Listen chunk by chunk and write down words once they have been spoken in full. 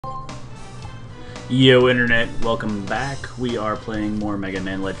Yo Internet, welcome back. We are playing more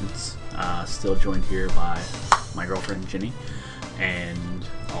Megaman Legends. Still joined here by my girlfriend Ginny and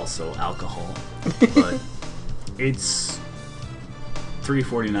also alcohol. But it's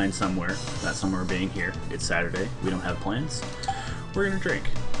 3:49 somewhere. That somewhere being here. It's Saturday. We don't have plans. We're gonna drink,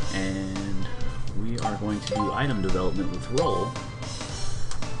 and we are going to do item development with Roll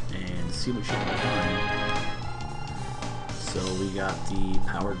and see what she can find. So we got the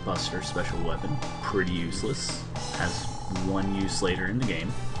Powered Buster special weapon, pretty useless, has one use later in the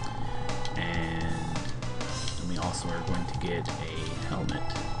game, and we also are going to get a helmet.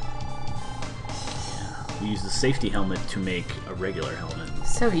 Yeah, we use the safety helmet to make a regular helmet.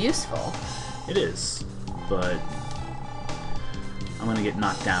 So useful. It is, but I'm going to get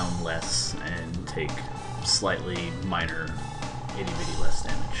knocked down less and take slightly minor itty-bitty less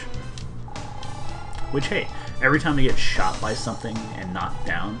damage. Which, hey, every time we get shot by something and knocked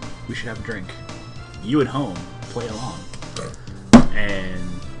down, we should have a drink. You at home, play along.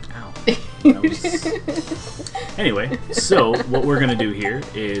 And, ow. That was... Anyway, so what we're going to do here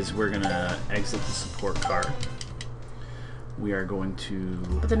is we're going to exit the support car. We are going to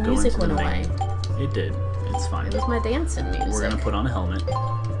But the music went away. It did. It's fine. It was my dancing music. We're going to put on a helmet.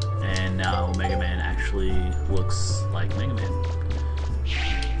 And now Mega Man actually looks like Mega Man.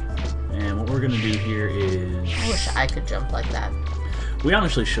 And what we're going to do here is... I wish I could jump like that. We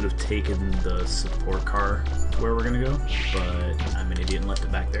honestly should have taken the support car to where we're going to go, but I'm an idiot and left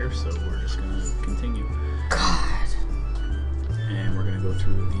it back there, so we're just going to continue. God. And we're going to go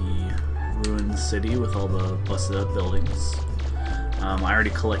through the ruined city with all the busted up buildings. I already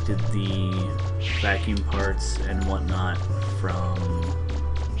collected the vacuum parts and whatnot from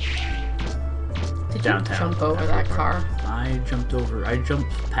downtown. Did you jump over that car? I jumped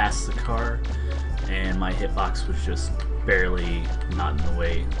past the car, and my hitbox was just barely not in the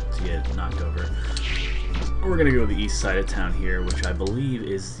way to get knocked over. We're gonna go to the east side of town here, which I believe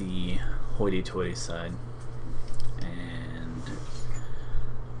is the hoity-toity side. And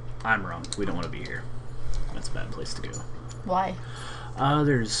I'm wrong. We don't want to be here. That's a bad place to go. Why?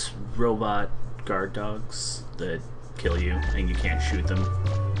 There's robot guard dogs that kill you, and you can't shoot them.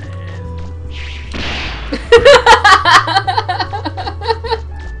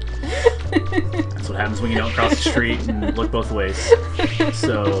 That's what happens when you don't cross the street and look both ways.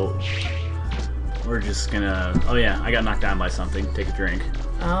 So we're just gonna... Oh yeah, I got knocked down by something. Take a drink.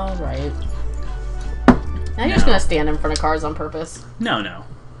 Alright. Now you're just gonna stand in front of cars on purpose. No.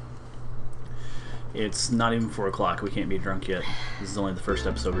 It's not even 4 o'clock. We can't be drunk yet. This is only the first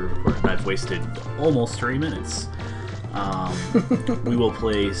episode we recorded. I've wasted almost 3 minutes. We will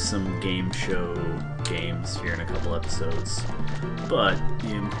play some game show games here in a couple episodes, but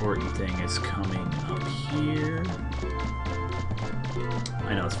the important thing is coming up here.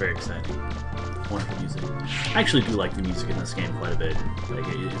 I know, it's very exciting. Wonderful music. I actually do like the music in this game quite a bit. Like,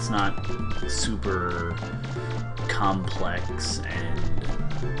 it's not super complex and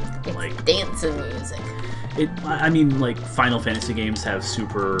it's like dancing music. I mean, like Final Fantasy games have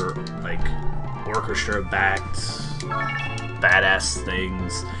super like orchestra-backed badass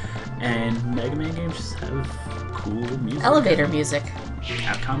things, and Mega Man games just have cool music. Elevator music.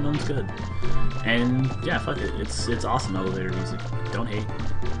 Capcom done's good. And yeah, fuck it. It's awesome elevator music. Don't hate.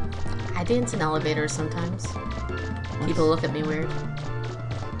 I dance in elevators sometimes. What? People look at me weird.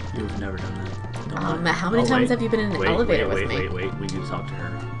 You've never done that. Don't lie. How many times have you been in an elevator with me? Wait. We need to talk to her.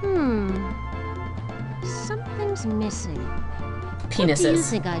 Something's missing. Penises. What do you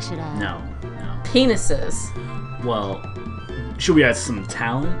think I should add? No. Penises. Well, should we add some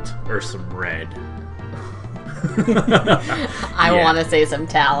talent or some red? I want to say some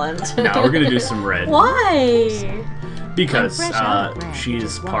talent. No, we're gonna do some red. Why? Because fresh out of red, she is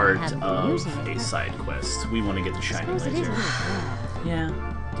just won't part have the of music. a side quest. We want to get the shiny Suppose it is a laser. little bad. Yeah,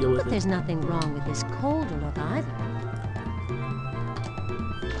 deal with But it. there's nothing wrong with this colder look either.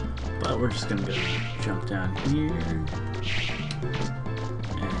 But we're just gonna go jump down here.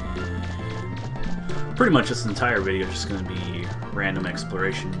 And pretty much this entire video is just gonna be random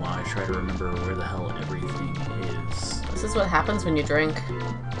exploration while I try to remember where the hell everything is. This is what happens when you drink.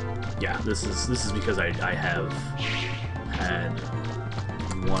 Yeah, this is because I have had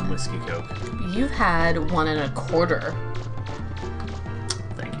one whiskey coke. You've had 1 1/4.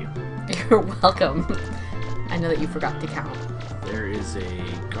 Thank you. You're welcome. I know that you forgot to count. There is a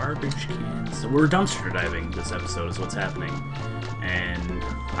garbage can. So we're dumpster diving this episode is what's happening. And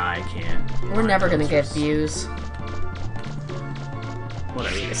I can't. We're find never gonna get dumpsters. views.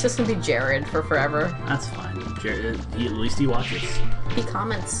 Whatever. It's just gonna be Jared for forever. That's fine. Jared, at least he watches. He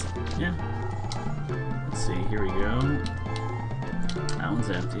comments. Yeah. Let's see. Here we go. That one's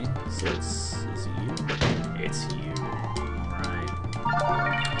empty. So is it you? It's you. Alright.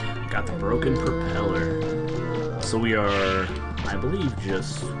 Got the broken propeller. So we are, I believe,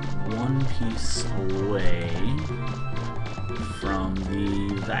 just one piece away from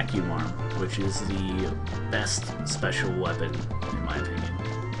the vacuum arm, which is the best special weapon, in my opinion.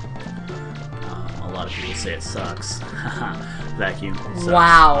 A lot of people say it sucks. Vacuum sucks.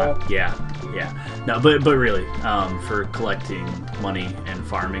 Wow. Yeah. No, but really, for collecting money and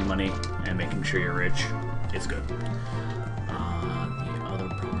farming money and making sure you're rich, it's good. The other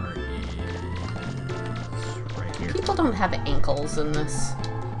part is right here. People don't have ankles in this.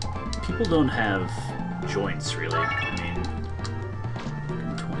 People don't have joints, really. I mean,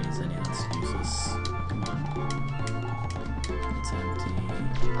 20s any, that's useless. Come on. It's empty.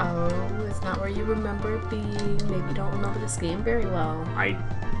 Oh, it's not where you remember it being. Maybe you don't remember this game very well. I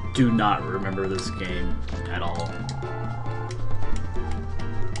do not remember this game at all.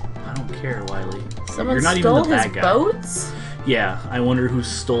 I don't care, Wiley. Someone You're not stole even the his bad guy. boats? Yeah, I wonder who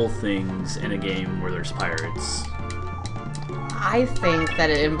stole things in a game where there's pirates. I think that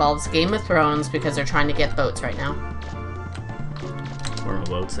it involves Game of Thrones because they're trying to get boats right now. Where are my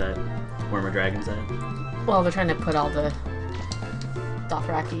boats at? Where are my dragons at? Well, they're trying to put all the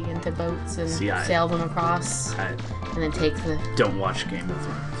Dothraki into boats and See, sail them across I and then take the... don't watch Game of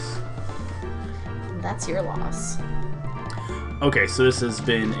Thrones. That's your loss. Okay, so this has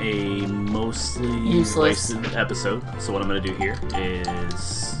been a mostly Useless. wasted episode. So what I'm going to do here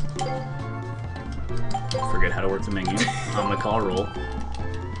is forget how to work the menu. I'm going to call a roll.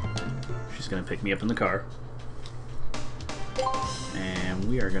 She's going to pick me up in the car. And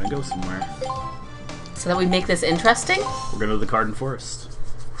we are going to go somewhere. So that we make this interesting? We're going to the Garden Forest.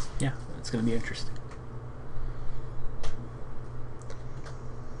 Yeah, it's going to be interesting.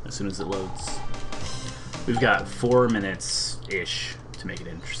 As soon as it loads. We've got 4 minutes-ish to make it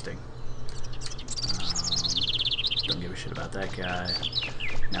interesting. Don't give a shit about that guy.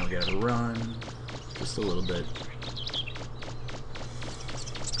 Now we gotta run. Just a little bit.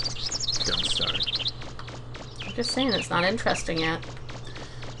 Don't start. I'm just saying it's not interesting yet.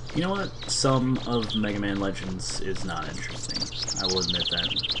 You know what? Some of Mega Man Legends is not interesting. I will admit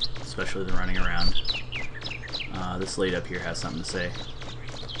that. Especially the running around. This lady up here has something to say.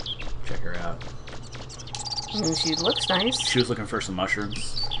 Check her out. She looks nice. She was looking for some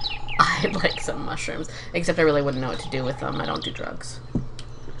mushrooms. I'd like some mushrooms. Except I really wouldn't know what to do with them. I don't do drugs.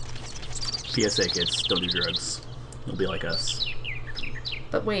 PSA kids, don't do drugs. You'll be like us.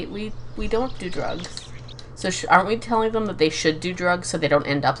 But wait, we don't do drugs. So aren't we telling them that they should do drugs so they don't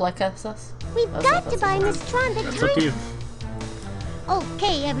end up like us? We've got to buy Miss Tron the That's up to you.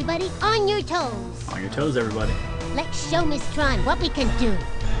 Okay, everybody, on your toes. On your toes, everybody. Let's show Miss Tron what we can do.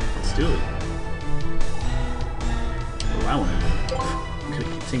 Let's do it. What do I want to do? I'm gonna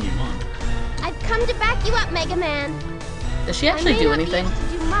continue on. I've come to back you up, Mega Man. Does she actually do anything?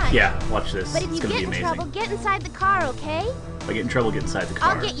 To do much, Yeah, watch this. but if It's you gonna get be in amazing. trouble, get inside the car, okay? If I get in trouble, get inside the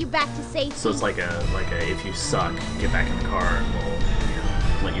car. I'll get you back to safety. So it's like a if you suck, get back in the car and we'll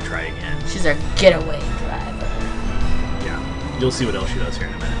let you try again. She's our getaway driver. Yeah, you'll see what else she does here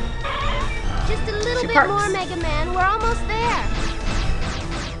in a minute. Just a little She bit parks. more, Mega Man. We're almost there.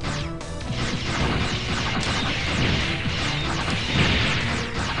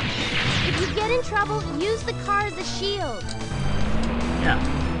 If you get in trouble, use the car as a shield. Yeah.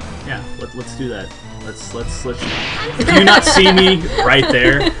 Let's do that. Let's. Do you not see me right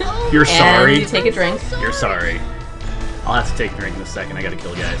there? You're And sorry. you take a drink. You're sorry. I'll have to take a drink in a second. I gotta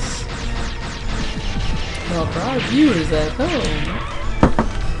kill guys. Well, for our viewers at home.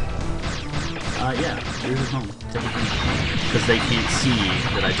 Yeah, yours is home. Take a drink. Because they can't see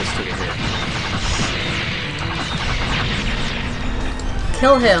that I just took a hit.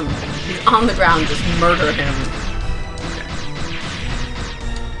 Kill him. He's on the ground. Just murder him.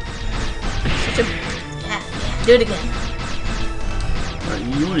 Okay. Yeah. Do it again.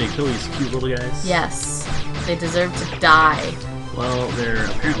 You want me to kill these cute little guys? Yes. They deserve to die. Well, they're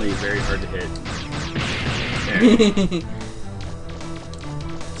apparently very hard to hit. There.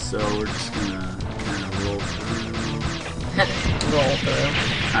 So we're just gonna kind of roll through. Roll through.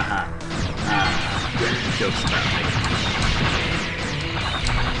 Haha. Jokes about me.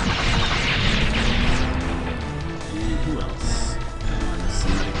 And who else? Come on,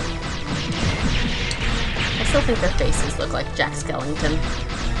 somebody. I still think their faces look like Jack Skellington.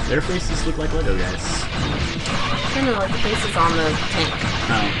 Their faces look like Lego guys. I don't know, like the faces on the tank.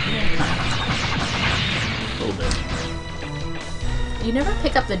 Oh, yeah, kind of. A little bit. You never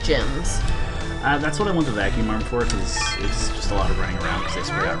pick up the gems. That's what I want the vacuum arm for, because it's just a lot of running around because they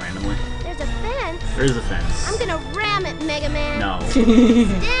spread out randomly. There's a fence. There is a fence. I'm gonna ram it, Mega Man. No.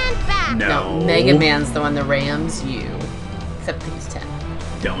 Stand back. No. No, Mega Man's the one that rams you. Except he's 10.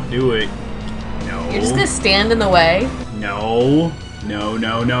 Don't do it. No. You're just gonna stand in the way? No. No,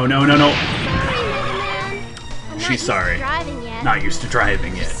 no, no, no, no, no. Sorry, Mega Man. I'm not She's used to sorry. driving yet. Not used to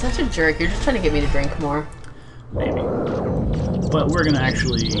driving yet. Such a jerk. You're just trying to get me to drink more. Maybe. But we're gonna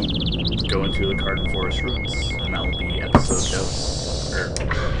actually go into the Garden Forest Ruins, and that will be episode 2. Or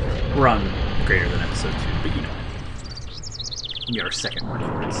we're on greater than episode 2, but you know. We got our second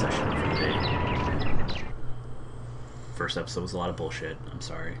recorded session for the day. First episode was a lot of bullshit. I'm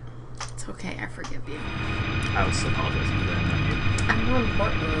sorry. It's okay. I forgive you. I was apologizing for that, not you. I'm more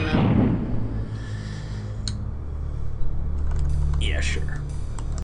important than that. Yeah, sure.